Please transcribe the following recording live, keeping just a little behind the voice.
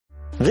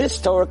This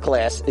Torah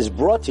class is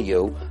brought to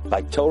you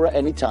by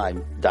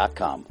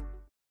TorahAnytime.com.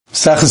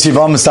 Sechus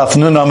Yevamos Daf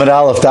Nun Amud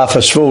Aleph Daf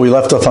Hashvu. We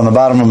left off on the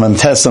bottom of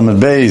Memtes Amud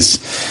Beis,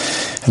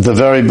 at the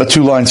very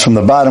 2 lines from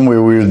the bottom,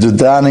 where we were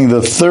dedaning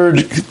the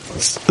third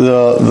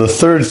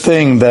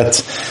thing that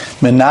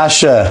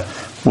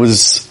Menashe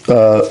was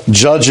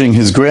judging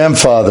his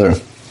grandfather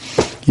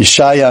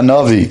Yeshaya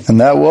Navi,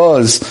 and that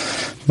was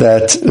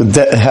that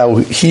how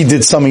he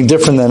did something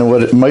different than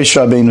what Moshe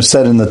Rabbeinu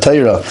said in the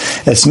Torah.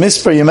 Es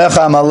misper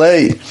yemecha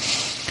amalei.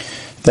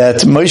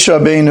 That Moshe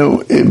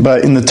Rabbeinu,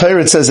 but in the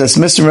Torah it says, "Es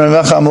misper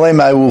yemecha amalei,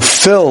 I will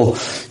fill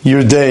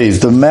your days.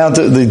 The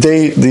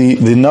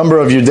number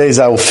of your days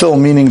I will fill,"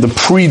 meaning the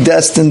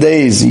predestined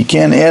days. You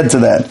can't add to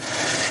that.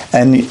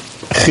 And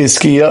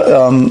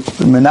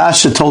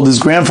Menashe told his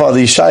grandfather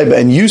Yeshaya,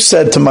 "And you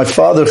said to my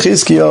father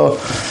Chizkiah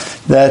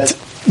that."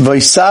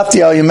 That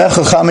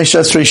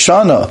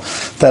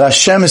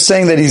Hashem is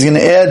saying that He's going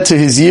to add to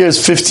his years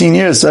 15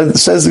 years. That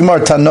says the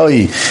Gemara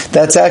Tanoi.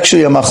 That's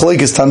actually a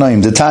machlokes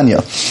Tanoim, the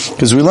Tanya,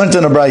 because we learned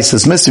in a brayso.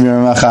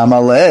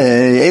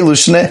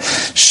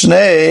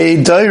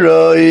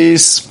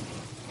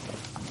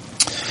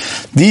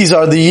 These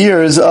are the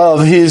years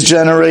of his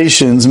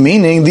generations,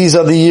 meaning these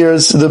are the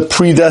years, the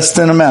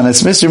predestined amount.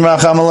 It's Mr.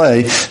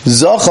 Rachamalei,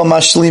 Zocha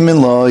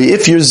Mashlimin Loi.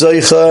 If you're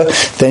Zocha,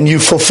 then you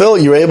fulfill,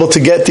 you're able to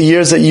get the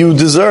years that you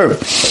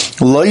deserve.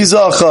 Loi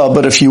Zocha,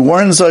 but if you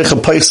weren't Zocha,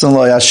 Paisan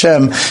Loi,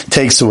 Hashem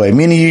takes away.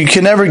 Meaning you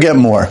can never get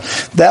more.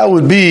 That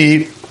would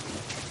be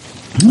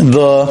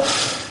the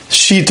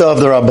Shita of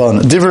the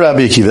Rabban. Divrei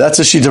Rabbi Akiva. That's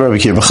a Shita of Rabbi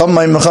Akiva.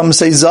 Chacham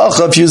say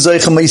Zacha, if you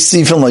Zaycha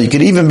Meisif, you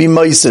could even be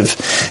Meisif.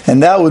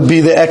 And that would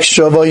be the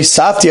extra of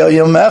Oisafti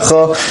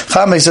Ayamecha,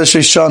 Chameis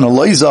Shishana,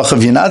 Lo Zacha,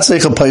 if you're not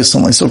Zaycha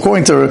Paisanly. So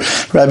according to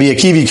Rabbi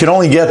Akiva, you can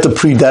only get the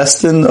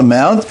predestined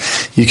amount.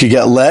 You could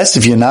get less.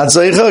 If you're not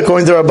Zaycha,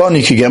 according to Rabban,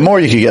 you could get more,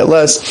 you could get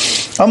less.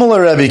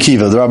 Amalei Rabbi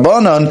Akiva. The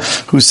Rabbanan,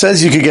 who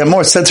says you could get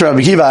more, said to Rabbi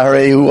Akiva,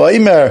 Harehu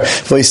Oimer,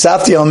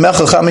 Oisafti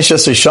Ayamecha, Chameis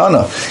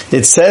Shishana.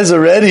 It says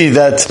already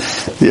that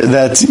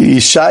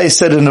Yeshai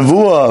said in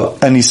Nevuah,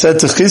 and he said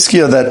to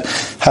Chizkiah that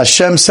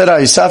Hashem said,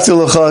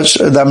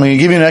 that I'm going to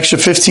give you an extra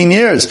 15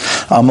 years.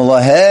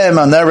 Amalahem,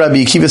 and that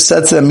Rabbi Akiva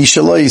said to them,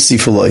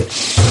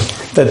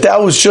 that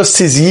was just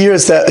his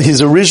years,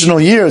 his original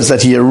years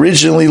that he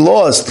originally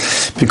lost,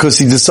 because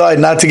he decided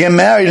not to get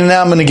married, and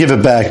now I'm going to give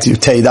it back to you.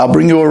 Taid, I'll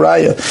bring you a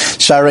raya.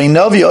 Sharei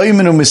Navi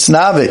Oimenu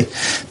Misnave.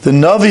 The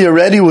Navi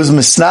already was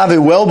Misnave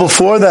well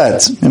before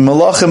that, in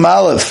Malachim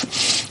Aleph.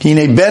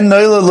 Hine ben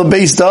Noila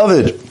lebeis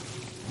David.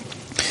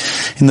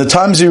 In the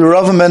times of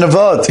Yeravam ben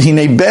Nevat,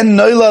 Hine ben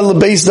Noila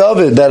lebeis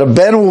David, that a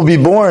ben will be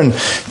born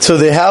to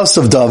the house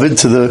of David,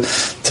 to the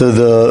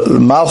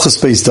Malchus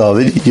Beis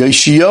David.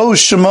 Yeshio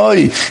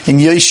Shemai, and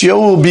Yeshio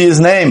will be his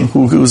name,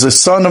 who was a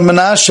son of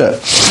Menashe.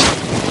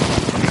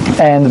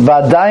 And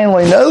Vadayin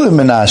Leinolim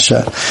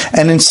Menashe.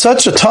 And in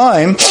such a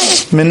time,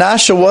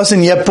 Menashe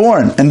wasn't yet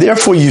born. And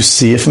therefore you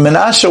see, if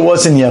Menashe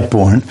wasn't yet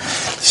born,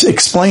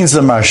 explains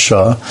the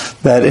Marsha,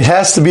 that it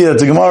has to be that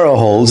the Gemara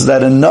holds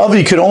that a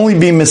Navi could only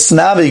be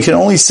Misnavi, could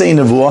only say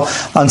Nevuah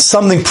on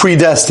something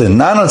predestined,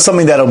 not on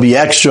something that'll be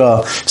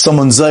extra,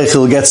 someone Zayich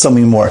will get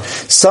something more.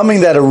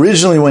 Something that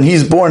originally when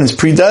he's born is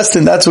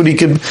predestined, that's what he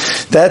can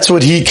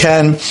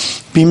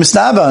be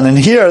Misnavan. And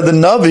here the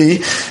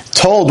Navi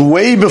told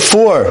way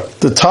before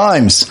the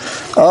times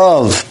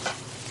of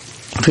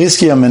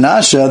Chizkiah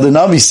Menashe, the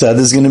Navi said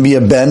there's going to be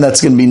a ben that's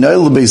going to be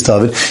Noel Beis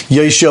David,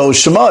 Yeshio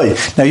Shemai.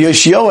 Now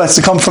Yeshio has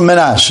to come from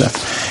Menashe,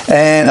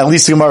 and at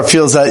least the Gemara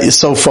feels that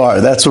so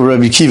far. That's what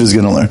Rabbi Akiva is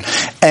going to learn.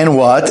 And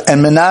what?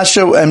 And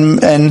Menashe and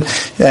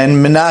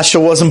Menashe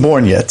wasn't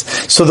born yet.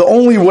 So the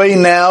only way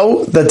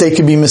now that they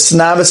could be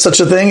Misnavis such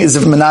a thing is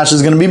if Menashe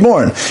is going to be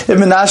born. If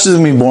Menashe is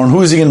going to be born,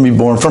 who is he going to be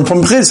born from?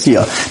 From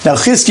Chizkiah. Now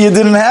Chizkiah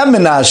didn't have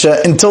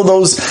Menashe until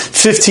those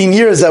 15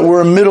 years that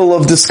we're in the middle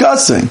of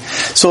discussing.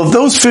 So if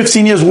those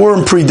 15 years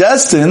weren't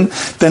predestined,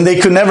 then they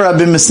could never have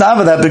been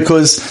Misnava that,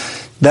 because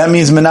that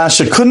means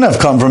Menashe couldn't have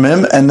come from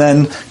him, and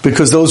then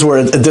because those were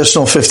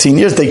additional 15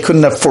 years, they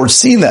couldn't have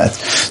foreseen that.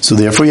 So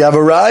therefore you have a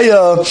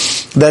raya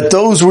that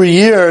those were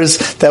years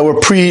that were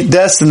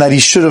predestined that he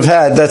should have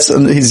had. That's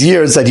his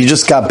years that he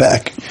just got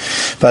back.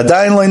 But if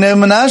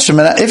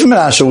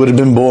Menashe would have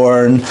been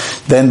born,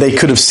 then they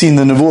could have seen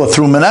the Nevuah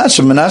through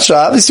Menashe. Menashe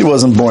obviously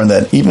wasn't born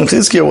then. Even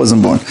Chizkiah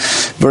wasn't born.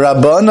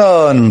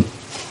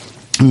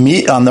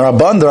 On the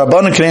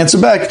Rabbanan can answer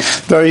back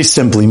very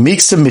simply.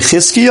 Miksa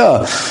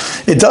Mechizkiah.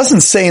 It doesn't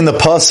say in the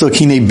pasuk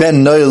Hine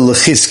ben Noel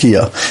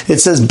lechizkiah. It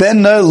says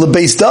ben Noel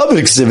lebeis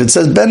David. It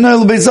says ben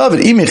Noel lebeis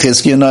David. Imi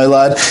Chizkiah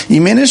Noelad.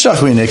 Imi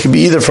Nishachvini. It could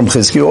be either from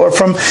Chizkiah or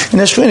from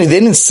Nishachvini. They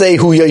didn't say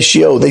who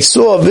Yeshio. They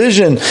saw a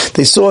vision.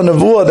 They saw a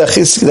nevuah that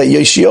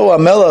Yeshio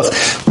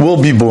HaMelech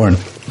will be born.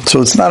 So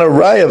it's not a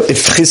raya.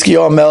 If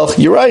Chizkiah HaMelech,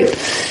 you're right.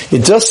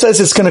 It just says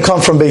it's going to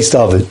come from Beis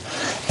David.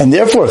 And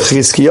therefore,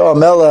 Chizkiah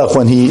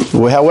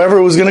HaMelech, however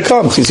it was going to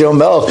come, Chizkiah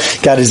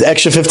HaMelech got his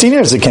extra 15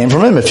 years. It came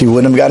from him. If he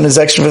wouldn't have gotten his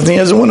extra 15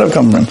 years, it wouldn't have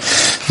come from him.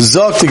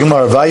 Zok the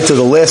Gemara, Vaita,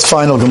 the last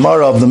final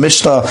Gemara of the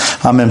Mishnah,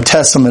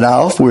 Memtes Amud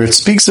Aleph, where it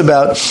speaks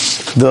about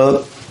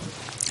the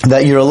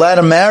that you're allowed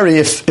to marry,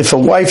 if a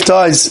wife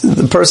dies,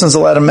 the person's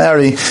allowed to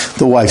marry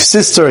the wife's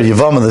sister.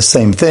 Yavama, the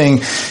same thing.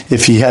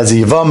 If he has a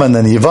Yavama and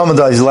then the Yavama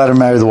dies, he's allowed to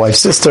marry the wife's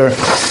sister.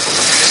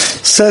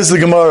 Says the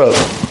Gemara,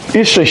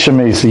 Ishay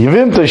Shemesa,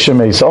 Yavimtay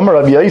Shemesa, Amar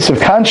Rabbi Yosef,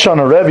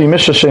 Kanshana Rebbe,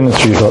 Misha Shein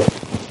Tzricha.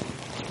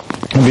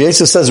 Rabbi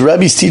Yosef says,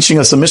 Rebbe's teaching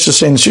us a Misha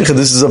Shein Tzricha.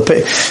 This is a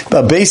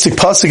basic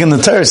pasuk in the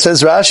Torah. It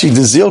says Rashi,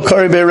 Dezil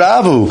Kari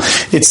Be'Ravu.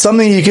 It's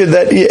something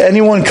that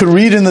anyone could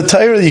read in the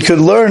Torah. You could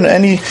learn,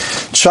 any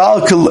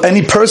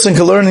person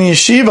could learn in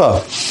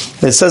yeshiva.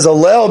 It says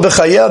Alel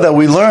B'Chaya, that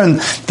we learn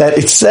that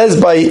it says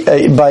by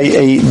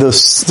the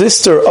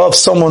sister of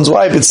someone's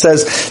wife, it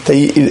says that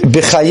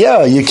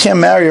B'Chaya, you can't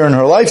marry her in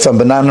her lifetime,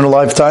 but not in her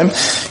lifetime,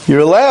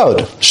 you're allowed.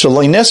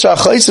 Shaloi Nesra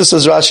Achaisis,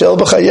 says Rashi, El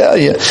B'Chaya.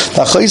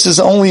 The Achaisis is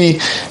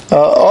only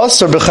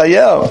Asar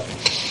B'Chaya.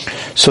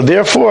 So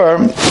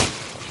therefore,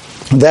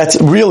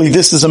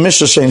 this is a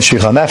Mishnah Shein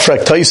Tzricha. That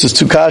Fraktais is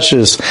two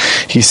kashas.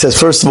 He says,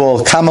 first of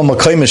all, Kama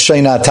Makayim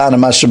Shein Atana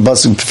Masha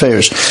Basik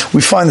Peferish.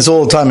 We find this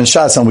all the time in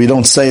Shas, and we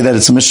don't say that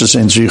it's a Mishnah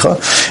Shein Tzricha.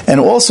 And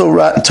also,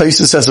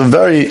 Taisus has a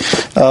very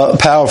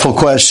powerful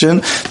question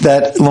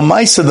that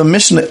Lamaisa, the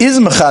Mishnah is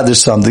Mechadish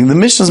something. The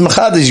Mishnah is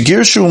Mechadish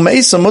Girshu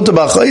Meisa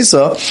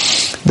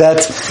Mutabachaysa.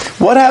 That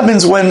what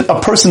happens when a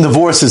person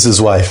divorces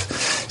his wife?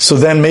 So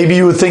then maybe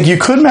you would think you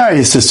could marry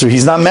his sister.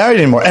 He's not married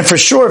anymore. And for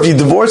sure, if you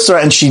divorce her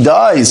and she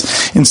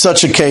dies, in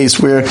such a case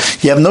where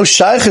you have no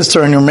shaykhis to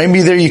her, or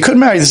maybe there you could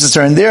marry the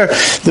sister, and there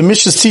the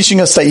Mishnah is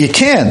teaching us that you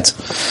can't.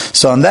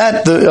 So on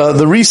that,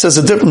 the Ri says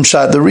a different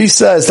shot. The Ri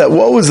says that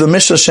what was the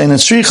Mishnah Shein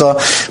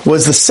Tzricha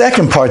was the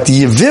second part,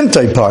 the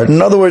Yevimtai part.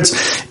 In other words,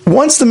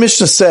 once the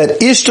Mishnah said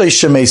Ishtay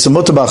Shemesa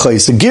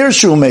Mutabachaysa,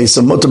 Girshu Mesa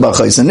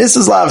Mutabachaysa,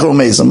 Nisas Lachru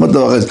Mesa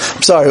Mutabachaysa.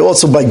 I'm sorry,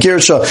 also by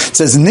Girsha it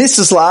says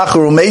Nisas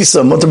Lachru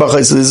Mesa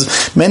Mutabachaysa.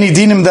 There's many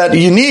dinim that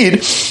you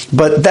need,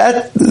 but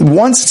that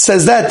once it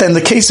says that, then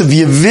the case of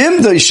Yevim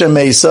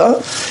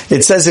Shemesa,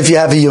 it says if you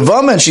have a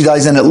Yavama and she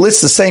dies, and it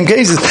lists the same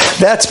cases,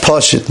 that's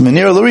Pashit.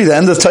 Nir Luri, the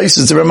end of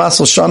Taisus, the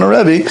Ramasal Shana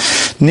Rebbe,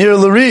 Nir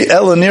Luri,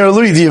 Ella Nir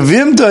Luri, the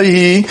Yavimta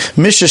he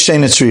Misha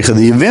Shein Tzricha.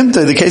 The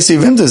Yavimta, the case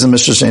of Yavimta is a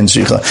Misha Shein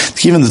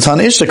Tzricha. Even the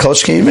Tana Ishta,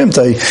 Koshke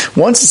Yavimta.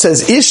 Once it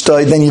says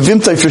Ishta, then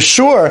Yavimta for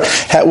sure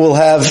will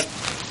have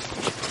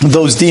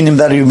those dinim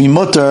that will be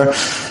mutter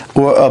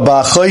or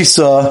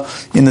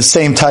Ba'achaisa in the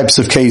same types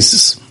of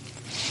cases.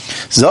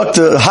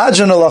 Zakta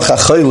Hajan Allah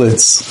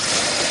Chachaylitz.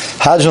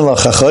 Hajan Allah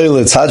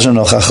Chachaylitz. Hajan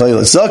Allah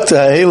Chachaylitz. Zakta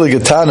Ha'ele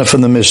Getana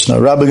from the Mishnah.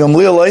 Rabbi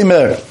Gamliel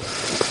Eimer.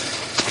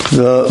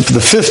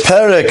 The fifth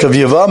parak of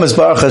Yavam is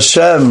Baruch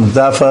Hashem.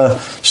 Dafa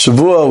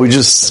Shavua. We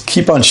just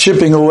keep on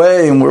shipping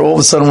away, and all of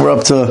a sudden we're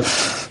up to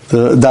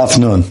the Daf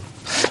Nun.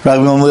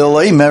 Rabbi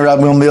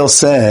Gamliel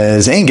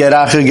says, "Ain't get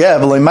acher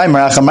get, v'lei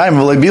maimer acher maimer,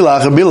 v'lei bila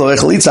acher bila,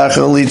 v'chelitza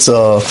acher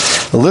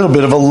chalitza." A little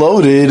bit of a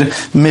loaded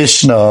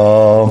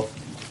Mishnah.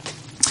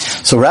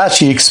 So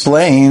Rashi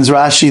explains,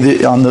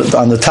 on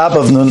the top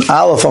of Nun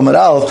Aleph Amud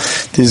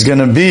Aleph, there's going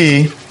to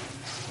be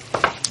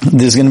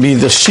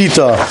the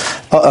Shita,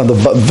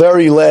 the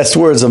very last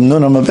words of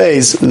Nun Amud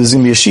Beis. There's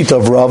going to be a Shita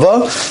of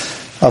Rava,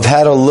 of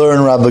how to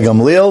learn Rabbi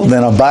Gamliel.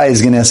 Then Abai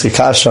is going to ask a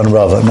kasha on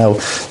Rava. Now,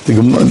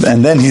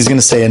 and then he's going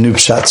to say a new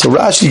pshat. So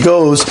Rashi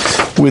goes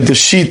with the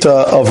Shita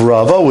of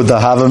Rava, with the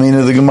Havamin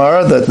of the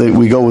Gemara, that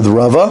we go with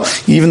Rava.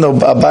 Even though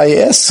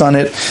Abai asks on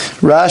it,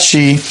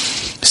 Rashi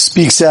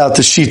speaks out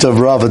the Shita of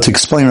Rava to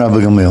explain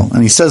Rabbi Gamliel.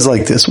 And he says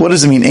like this, what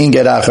does it mean, Ein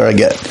get acher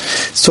aget?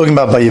 It's talking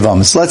about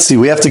Bayivamis. Let's see,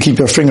 we have to keep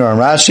our finger on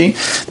Rashi.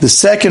 The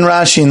second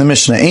Rashi in the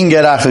Mishnah, Ein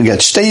get acher aget.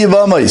 Shtei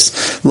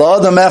Yivamis.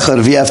 La'adam echad.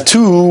 If you have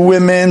two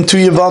women, two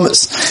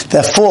Yivamis,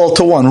 that fall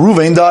to one.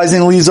 Ruvain dies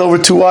and leaves over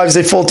two wives,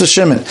 they fall to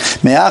Shimon.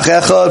 Me'ach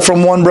echad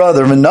from one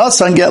brother.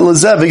 V'nasan get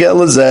lezeh, v'get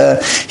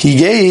lezeh. He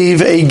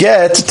gave a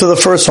get to the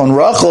first one,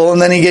 Rachel,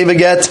 and then he gave a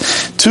get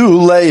to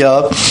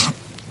Leah.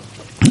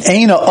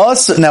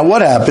 Now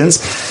what happens?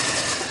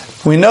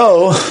 We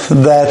know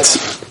that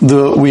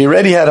we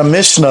already had a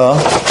Mishnah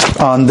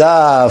on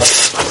Daf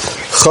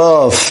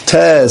Chav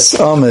Tes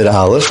Amud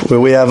Aleph, where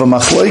we have a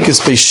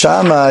Machlokes Beis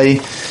Shammai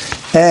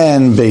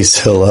and Beis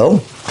Hillel,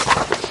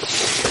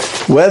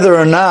 whether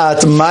or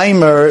not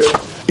Maimer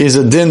is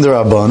a din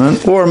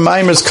d'Rabbanan or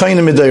Maimer is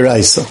kaina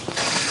mid'oraisa.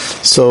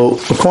 So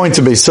according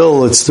to Beis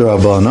Hillel, it's the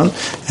Rabbanan,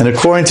 and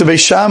according to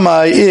Beis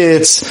Shammai,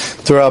 it's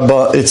the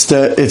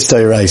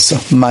D'oraisa,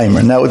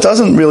 Maimer. Now it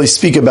doesn't really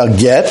speak about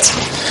get.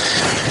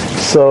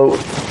 So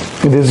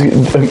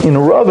in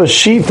Rava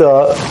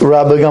Shita,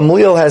 Rabbi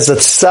Gamliel has a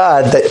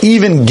tzad that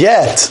even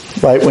get,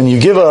 right? When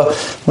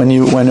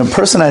a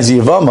person has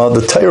Yavama,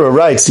 the Torah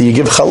writes that you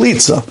give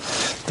chalitza.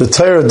 The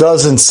Torah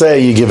doesn't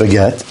say you give a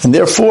get, and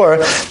therefore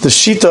the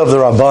Shita of the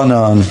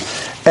Rabbanan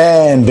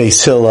and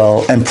Beis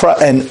Hillel, and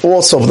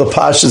also the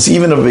Pashas,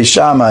 even of Beis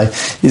Shammai,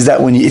 is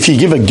that if you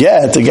give a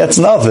get, it gets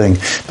nothing.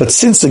 But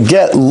since the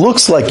get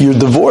looks like you're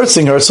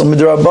divorcing her, so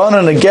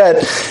midrabanan a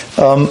get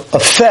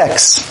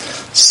affects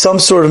some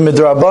sort of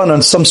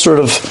midrabanan, some sort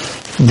of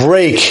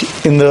break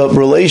in the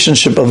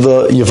relationship of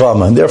the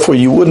Yavama, and therefore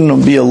you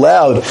wouldn't be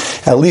allowed,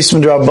 at least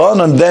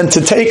midrabanan, then to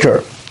take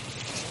her.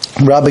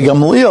 Rabbi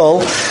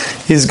Gamliel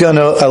is going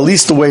to, at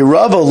least the way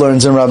Rava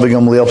learns in Rabbi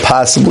Gamliel,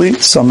 possibly,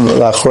 some of the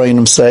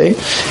Achronim say,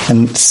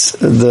 and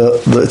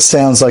it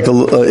sounds like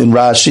in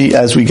Rashi,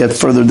 as we get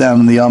further down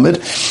in the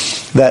Amid,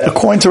 that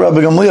according to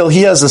Rabbi Gamliel,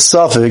 he has a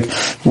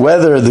suffix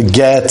whether the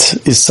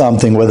get is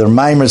something, whether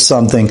Maimer is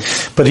something,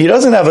 but he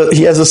has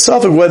a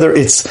suffix whether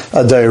it's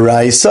a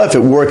Dairaisa, if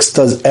it works,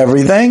 does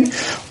everything,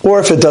 or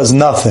if it does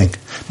nothing.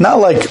 Not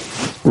like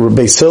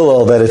Beis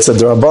Hillel, that it's a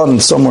D'Rabbanan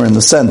somewhere in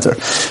the center.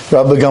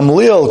 Rabbi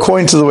Gamliel,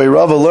 according to the way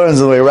Rava learns,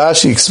 the way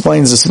Rashi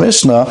explains this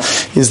Mishnah,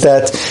 is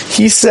that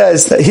he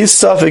says that his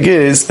suffix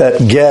is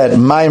that get,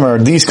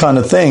 Maimer, these kind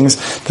of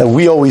things that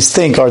we always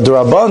think are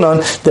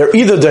D'Rabbanan, they're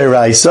either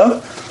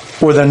Dairaisa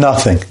or they're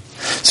nothing.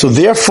 So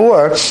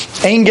therefore,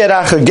 Ein Get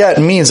Acha Get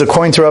means,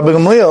 according to Rabbi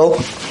Gamliel,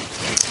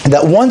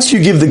 that once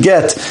you give the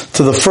get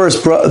to the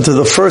first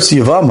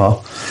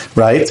Yavama,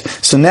 right?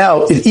 So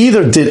now it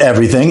either did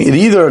everything, it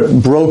either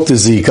broke the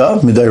Zika,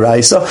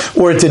 Midairaisa,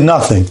 or it did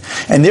nothing.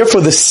 And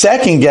therefore the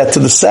second get to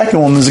the second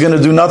woman is going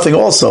to do nothing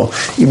also.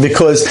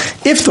 Because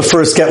if the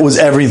first get was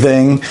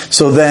everything,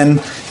 so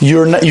then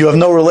you have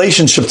no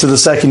relationship to the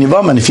second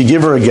Yavama. And if you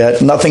give her a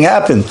get, nothing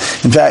happened.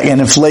 In fact,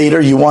 and if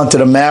later you wanted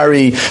to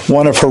marry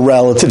one of her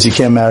relatives, you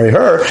can't marry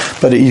her,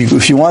 but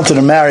if you wanted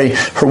to marry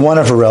one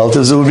of her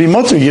relatives, it would be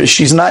mutter.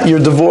 She's not a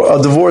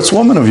divorced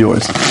woman of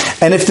yours.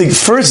 And if the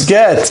first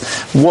get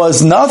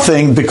was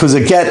nothing, because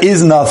a get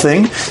is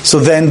nothing, so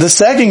then the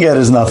second get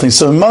is nothing.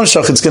 So in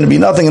Monshach it's going to be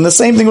nothing. And the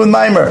same thing with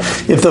Maimer.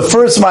 If the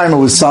first Maimer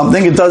was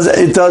something, it does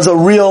a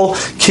real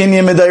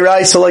Kinyan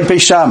Midairaisa like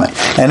Beis Shammai.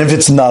 And if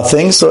it's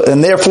nothing,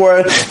 and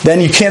therefore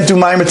then you can't do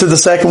Maimer to the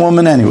second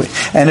woman anyway.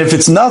 And if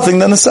it's nothing,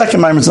 then the second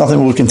Maimer is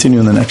nothing. We'll continue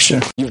in the next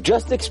year. You've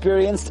just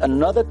experienced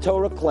another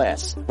Torah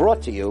class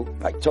brought to you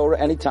by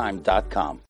TorahAnytime.com.